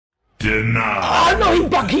Denied. Oh no,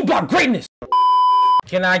 he blocked greatness.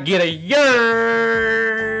 Can I get a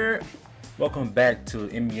yer? Welcome back to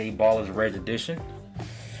NBA Ballers Red Edition,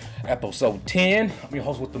 episode 10. I'm your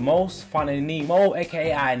host with the most, Finding Nemo,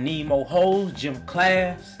 aka I Nemo Hoes, gym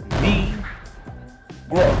class, me,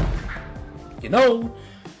 grow. You know,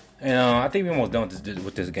 and I think we're almost done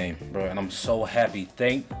with this game, bro. And I'm so happy.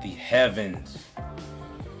 Thank the heavens.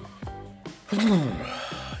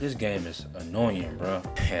 This game is annoying, bro.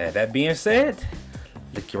 Yeah, that being said,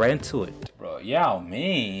 let's get right into it, bro. Yao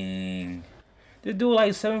Ming, this dude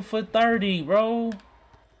like 7'30", bro.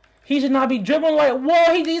 He should not be dribbling like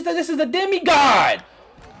whoa. He said this is a demigod.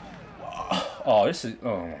 Oh, this is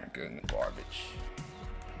oh my goodness, garbage.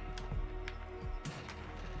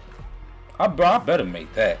 I better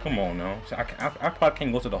make that. Come on now. I probably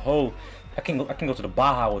can't go to the hole. I can go to the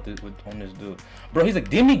Baja on this dude. Bro, he's a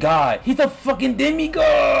demigod. He's a fucking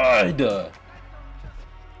demigod.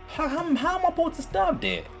 How am I supposed to stop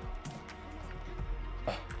that?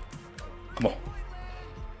 Come on.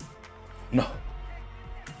 No.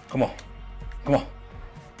 Come on. Come on.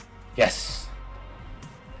 Yes.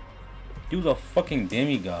 Dude's a fucking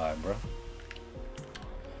demigod, bro.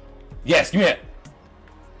 Yes, give me that.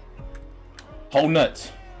 Whole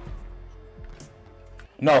nuts.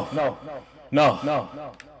 No.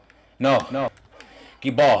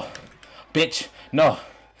 Get ball. Bitch. No.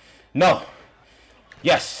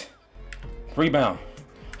 Yes. Rebound.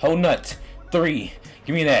 Whole nuts. 3.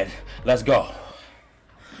 Give me that. Let's go.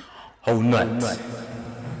 Whole nuts.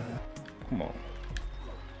 Come on.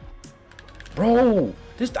 Bro.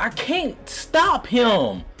 I can't stop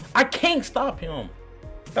him.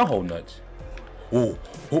 That whole nuts. Oh,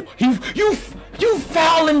 you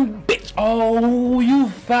fouling bitch! Oh, you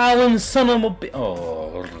fouling son of a bitch!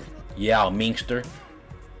 Oh, yeah, Mingster,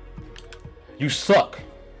 you suck.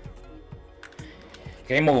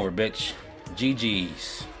 Game over, bitch.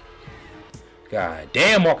 GG's. God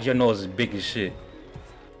damn, Marcus, your nose is big as shit.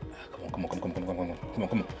 Come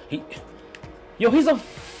on. He's a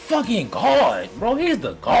fucking guard, bro. He is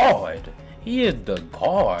the guard,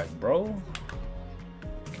 bro.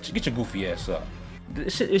 Get your goofy ass up.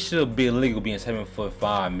 It should be illegal being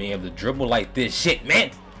 7'5", man. Able to dribble like this shit,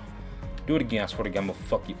 man. Do it again. I swear to God, I'm gonna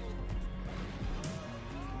fuck you.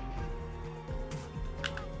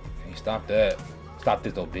 Hey, stop that. Stop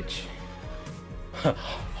this though, bitch.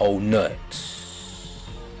 Whole nuts.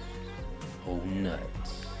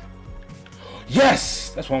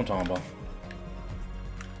 Yes, that's what I'm talking about.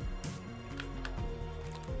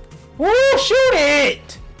 Woo, shoot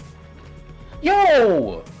it!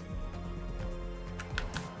 Yo!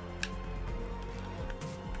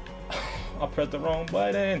 I pressed the wrong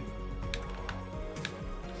button.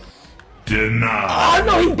 Denied. Oh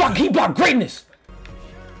no, he blocked greatness.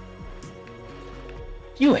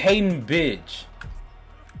 You hating bitch.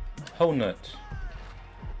 Whole nuts.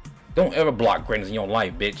 Don't ever block greatness in your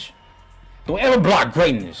life, bitch. Don't ever block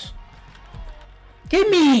greatness. Give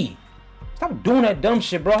me. Stop doing that dumb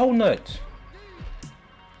shit, bro. Whole nuts.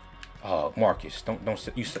 Oh, Marcus, don't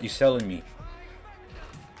you selling me?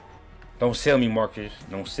 Don't sell me, Marcus.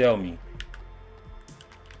 Don't sell me.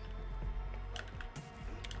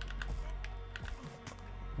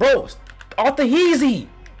 Bro, off the easy.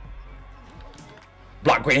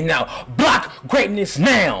 Block greatness now. Block greatness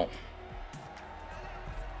now.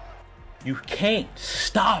 You can't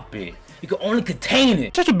stop it. You can only contain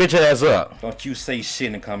it. Shut your bitch ass up. Don't you say shit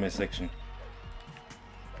in the comment section.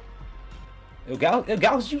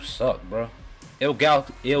 ILLGEAL, you suck, bro.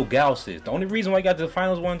 ILLGEAL says the only reason why you got to the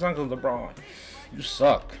finals one time is LeBron. You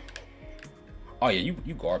suck. Oh yeah,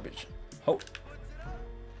 you garbage. Oh,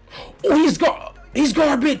 he's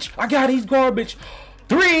garbage. I got it. He's garbage.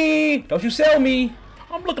 3. Don't you sell me.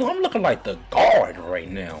 I'm looking like the guard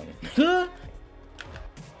right now. Huh?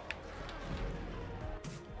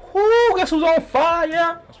 Whoo, guess who's on fire?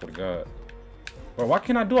 I swear to God. Bro, why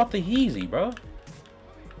can't I do off the easy, bro?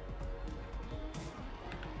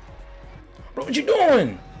 Bro, what you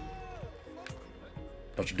doing?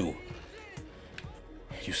 Don't you do it.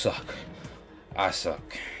 You suck. I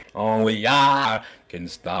suck. Only I can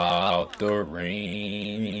stop the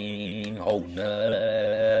rain. Oh,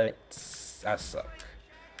 nuts. I suck.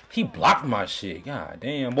 He blocked my shit. God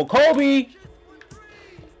damn. Well, Kobe,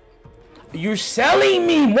 you're selling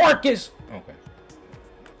me, Marcus. Okay.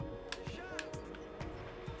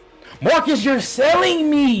 Marcus, you're selling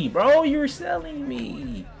me, bro. You're selling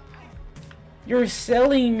me,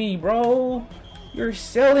 bro. You're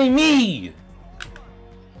selling me.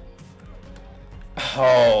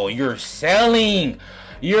 Oh, you're selling.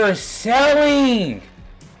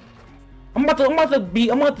 I'm about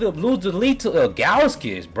to lose the lead to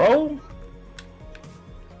ILLGEAL, bro.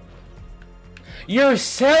 You're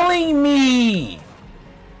selling me.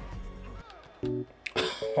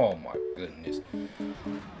 Oh my goodness.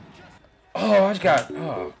 Oh, I just got.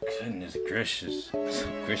 Oh goodness gracious.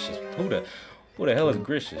 Gracious. Who the hell is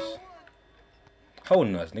gracious?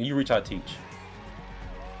 Holding us. Now you reach out, teach.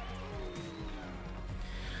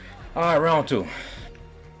 All right, round 2.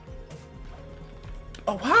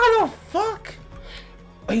 Oh, how the fuck?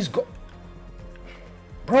 Oh, he's go.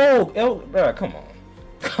 Bro, bro, come on,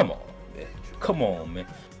 man. Come on, man.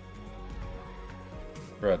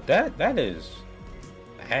 Bro, that is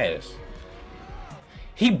ass.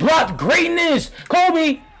 He blocked greatness,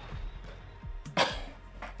 Kobe. Oh,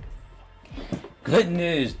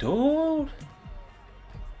 goodness, dude.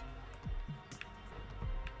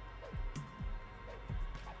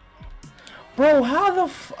 Bro, how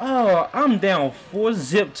the I'm down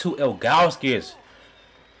 4-zip to ILLGEAL.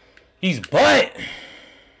 He's butt.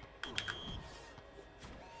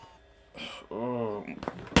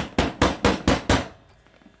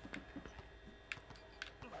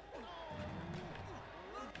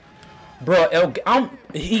 Bro,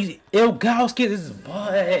 ILLGEAL is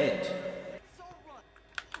butt.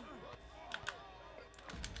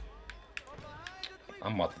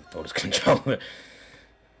 I'm about to throw this controller.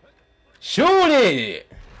 Shoot it!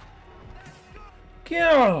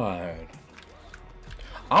 God.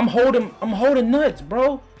 I'm holding nuts,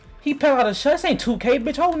 bro. He put out a shot. This ain't 2K,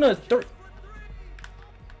 bitch. Hold nuts.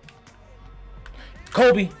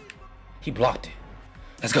 Kobe. He blocked it.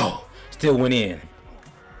 Let's go. Still went in.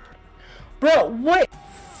 Bro, what?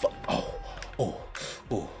 Oh.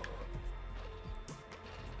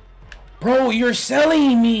 Bro, you're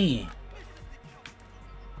selling me.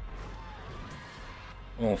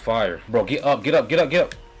 I'm on fire. Bro, get up.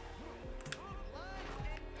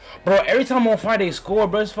 Bro, every time I'm on fire, they score,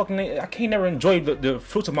 bro. It's fucking. I can't never enjoy the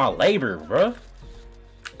fruits of my labor, bro.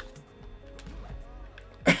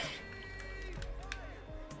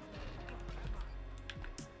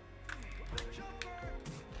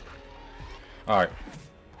 All right.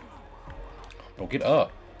 Bro, get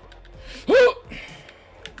up.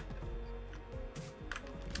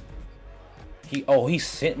 He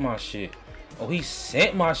sent my shit. Oh, he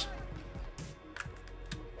sent my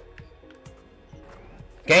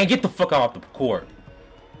Gang, get the fuck off the court.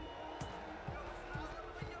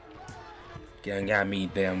 Gang got me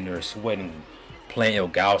damn near sweating playing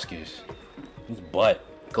ILLGEAL. His butt.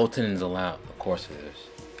 Goaltending is allowed. Of course it is.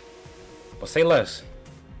 But say less.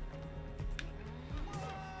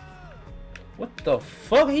 What the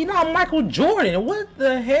fuck? He not Michael Jordan. What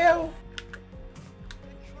the hell?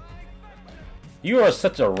 You are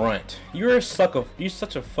such a runt. You're such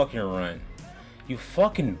a fucking runt. You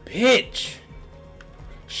fucking bitch.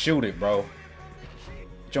 Shoot it, bro.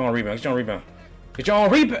 Get your own rebound. Get your own rebound. Get your own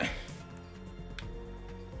rebound.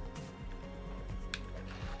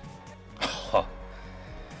 Oh,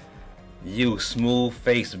 you smooth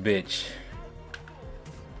face bitch.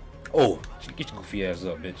 Oh, get your goofy ass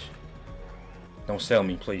up, bitch. Don't sell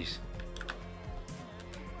me, please.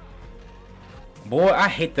 Boy, I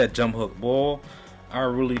hate that jump hook, boy. I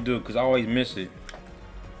really do, because I always miss it.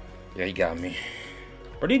 Yeah, he got me.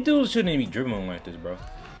 But these dudes shouldn't even be dribbling like this, bro.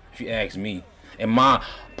 If you ask me. In my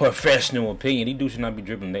professional opinion, these dudes should not be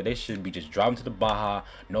dribbling. They should be just driving to the Baja,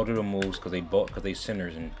 know the moves, because they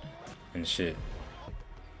sinners and shit.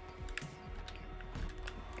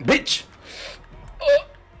 Bitch!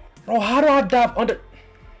 Bro, how do I dive under?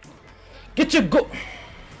 Get your go.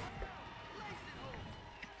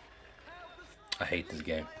 I hate this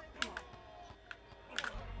game.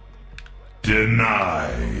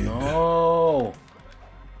 Denied. No.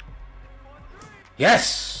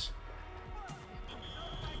 Yes.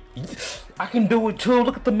 I can do it too.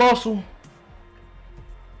 Look at the muscle.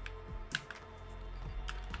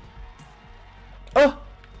 Oh,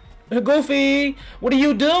 Goofy. What are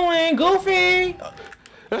you doing, Goofy?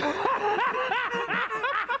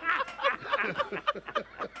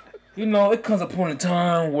 You know, it comes a point in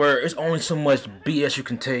time where it's only so much BS you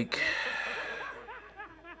can take.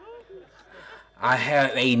 I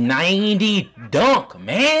have a 90 dunk,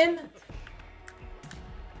 man.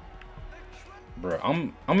 Bro,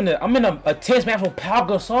 I'm in a tense match with Pau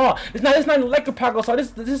Gasol. It's not Lakers Pau Gasol.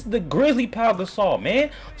 This is the Grizzly Pau Gasol, man.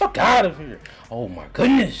 Fuck out of here. Oh my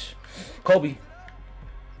goodness, Kobe.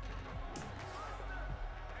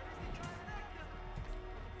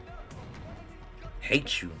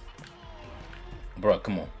 Hate you. Bro,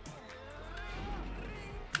 come on.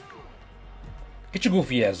 Get your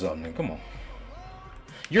goofy ass up, man. Come on.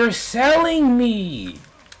 You're selling me.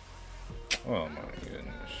 Oh my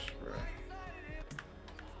goodness, bro.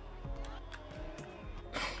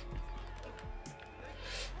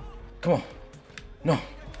 Come on. No.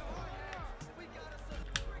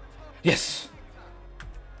 Yes.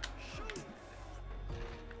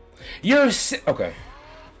 You're okay.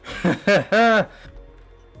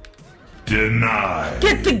 Denied.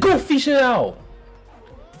 Get the goofy shit out.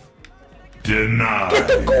 Denied. Get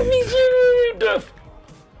the goofy shit out.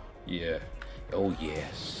 Yeah. Oh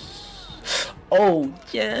yes. Oh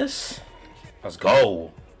yes. Let's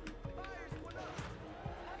go.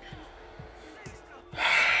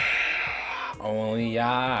 Only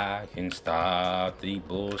I can stop the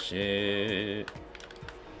bullshit.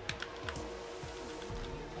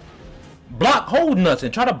 Block hold nuts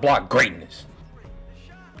and try to block greatness.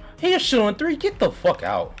 He's shooting three. Get the fuck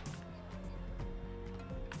out.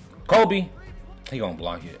 Kobe. He gonna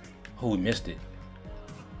block it. Oh, he missed it.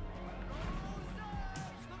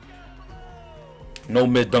 No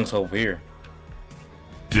mid dunks over here.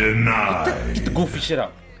 Denied. Get the goofy shit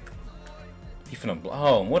out. He finna block.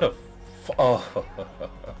 Oh, what a. Oh,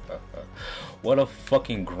 what a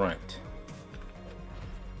fucking grunt.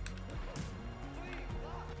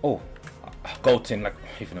 Oh, Golden, like,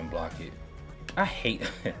 he finna block it. I hate.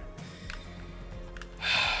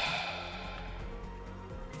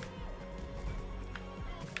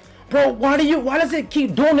 Bro, why does it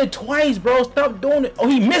keep doing it twice, bro? Stop doing it. Oh,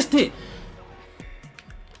 he missed it.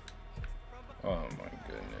 Oh my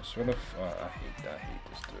goodness. What the I hate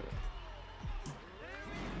this dude.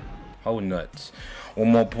 Oh nuts.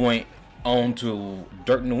 One more point on to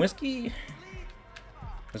Dirk Nowitzki.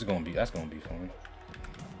 That's gonna be fun.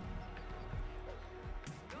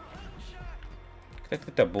 Let's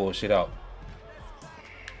get that bullshit out.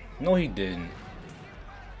 No, he didn't.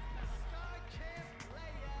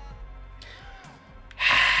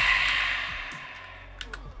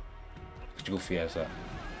 Get your goofy ass up.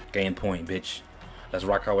 Game point, bitch. Let's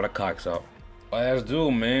rock out with our cocks out. Let's do,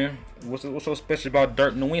 man. What's so special about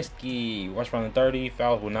Dirk Nowitzki? Watch round 30.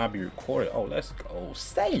 Fouls will not be recorded. Oh, let's go.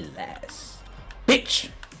 Say less, bitch.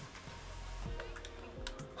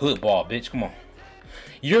 Hood ball, bitch. Come on.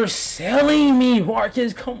 You're selling me,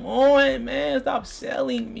 Marcus. Come on, man. Stop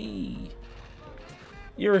selling me.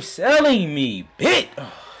 You're selling me, bitch.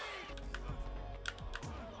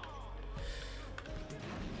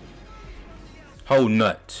 Oh,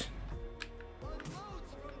 nuts.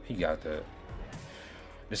 He got that.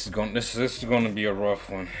 This is gonna be a rough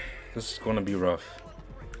one. This is gonna be rough.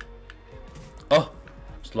 Oh,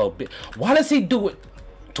 slow bit. Why does he do it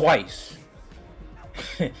twice?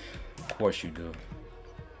 Of course you do.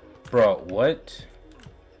 Bro, what?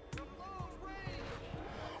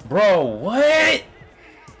 Bro, what?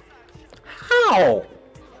 How?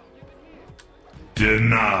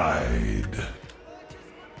 Denied.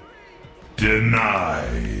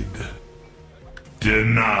 Denied.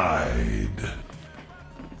 Denied.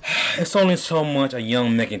 It's only so much a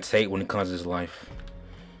young man can take when it comes to his life.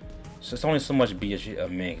 So it's only so much BS a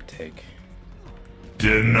man can take.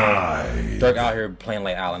 Denied. Dirk out here playing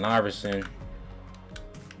like Allen Iverson.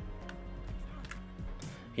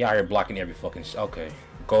 He out here blocking every fucking okay.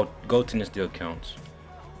 Go to the still counts.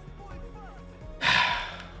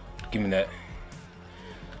 Give me that.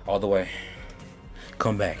 All the way.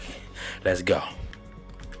 Come back. Let's go.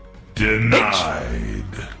 Denied.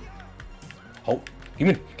 Bitch. Oh, give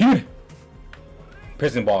me.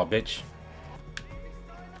 Prison ball, bitch.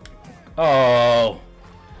 Oh.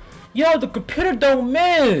 Yo, the computer don't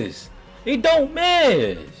miss. It don't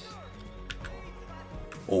miss.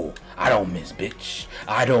 Oh, I don't miss, bitch.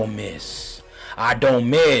 I don't miss. I don't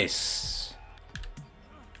miss.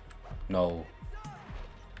 No.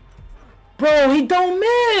 Bro, he don't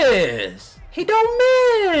miss. He don't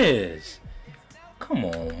miss. Come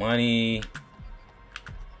on, money.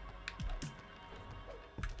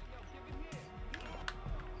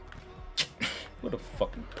 What a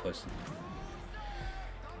fucking pussy.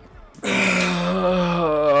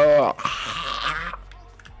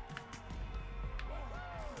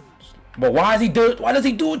 But why does he do it? Why does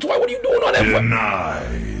he do it twice? What are you doing on that?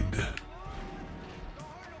 Denied.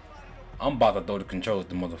 I'm about to throw the controller at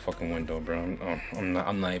the motherfucking window, bro.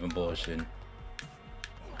 I'm not even bullshitting.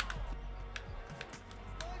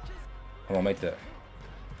 Hold on, make that.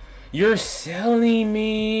 You're selling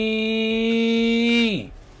me.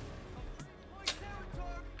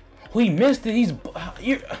 Oh, he missed it.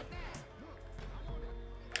 You're.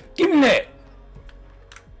 Give me that.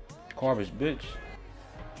 Garbage, bitch.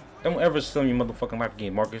 Don't ever sell me motherfucking life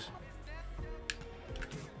again, Marcus.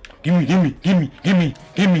 Give me.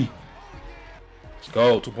 Let's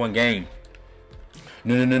go. 2-point game.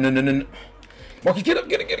 No. Marcus, get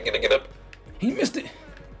up. He missed it.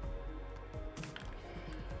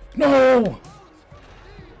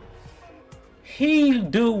 He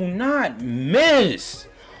do not miss.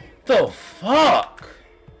 The fuck?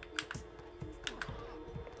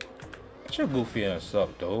 Shut your goofy ass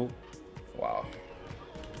up, dude. Wow.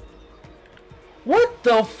 What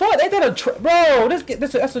the fuck? Ain't that a bro?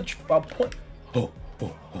 That's a point. Oh.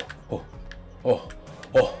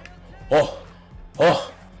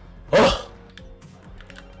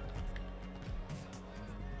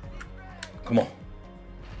 Come on.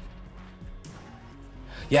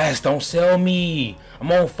 Yes, don't sell me. I'm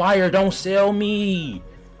on fire. Don't sell me.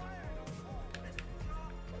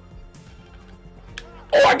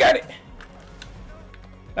 Oh, I got it.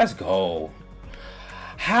 Let's go.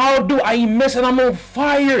 How do I miss and I'm on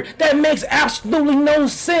fire? That makes absolutely no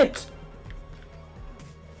sense.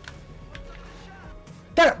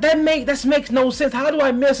 That makes no sense. How do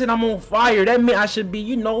I miss and I'm on fire? That means I should be,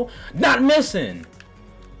 you know, not missing.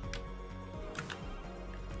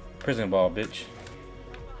 Prison ball, bitch.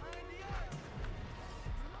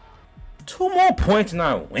 2 more points and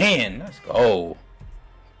I win. Let's go.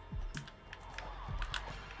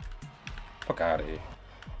 Fuck out of here.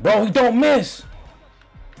 Bro, he don't miss.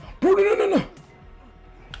 Bro, no.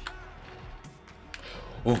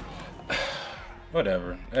 Ooh.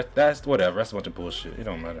 Whatever. That's whatever. That's a bunch of bullshit. It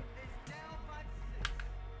don't matter.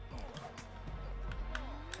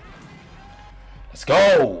 Let's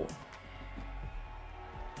go.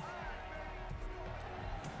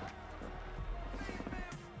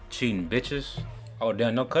 Cheating bitches. Oh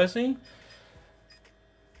damn, no cussing.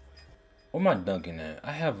 Where am I dunking at?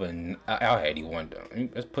 I have I'll 81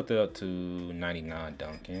 dunk. Let's put that up to 99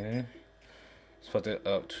 dunking. Let's put that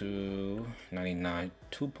up to 99.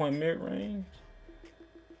 2-point mid range.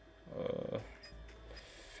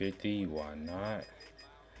 50. Why not?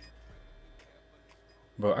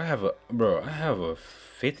 Bro, I have a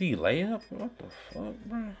 50 layup. What the fuck,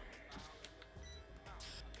 bro?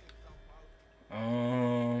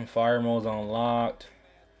 Fire mode's unlocked.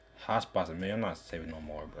 Hotspots, man. I'm not saving no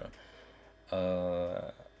more, bro.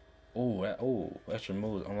 Extra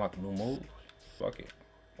moves, unlock new moves. Fuck it.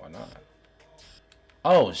 Why not?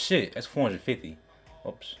 Oh shit, that's 450.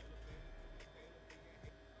 Oops.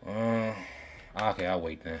 Okay, I'll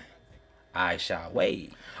wait then. I shall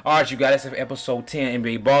wait. Alright, you guys, that's episode 10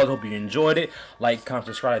 NBA Balls. Hope you enjoyed it. Like, comment,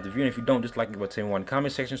 subscribe, like the video. And if you don't, just like it, but tell me in the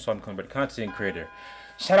comment section so I'm becoming a better content creator.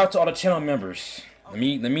 Shout out to all the channel members. Let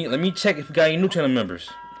me check if you got any new channel members.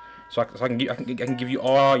 So I can give you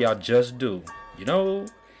all y'all just do. You know?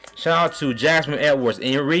 Shout out to Jasmine Edwards,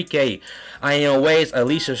 Enrique, I Am Ways,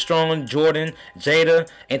 Alicia Strong, Jordan, Jada,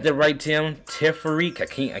 Ain't That Right Tim, Tiffany. I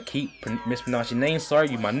keep mispronouncing your name. Sorry,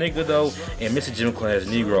 you my nigga though. And Mr. Jim Class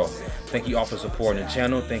Negro. Thank you all for supporting the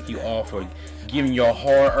channel. Thank you all for giving your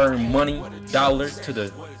hard-earned money, dollars to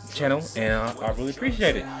the channel, and I really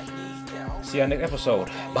appreciate it. See y'all next episode.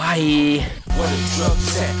 Bye. What a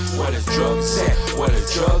drugs at? What a drugs at? What a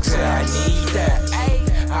drugs at? I need that.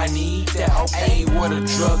 I need that. Okay. What a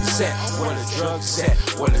drugs at? What a drugs at?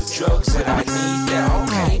 What a drugs at? I need that.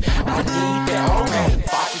 Okay. I need that. Okay.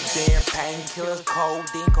 Fuck damn painkillers,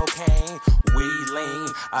 codeine, cocaine, weed, lean.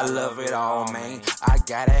 I love it all, man. I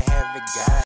gotta have it,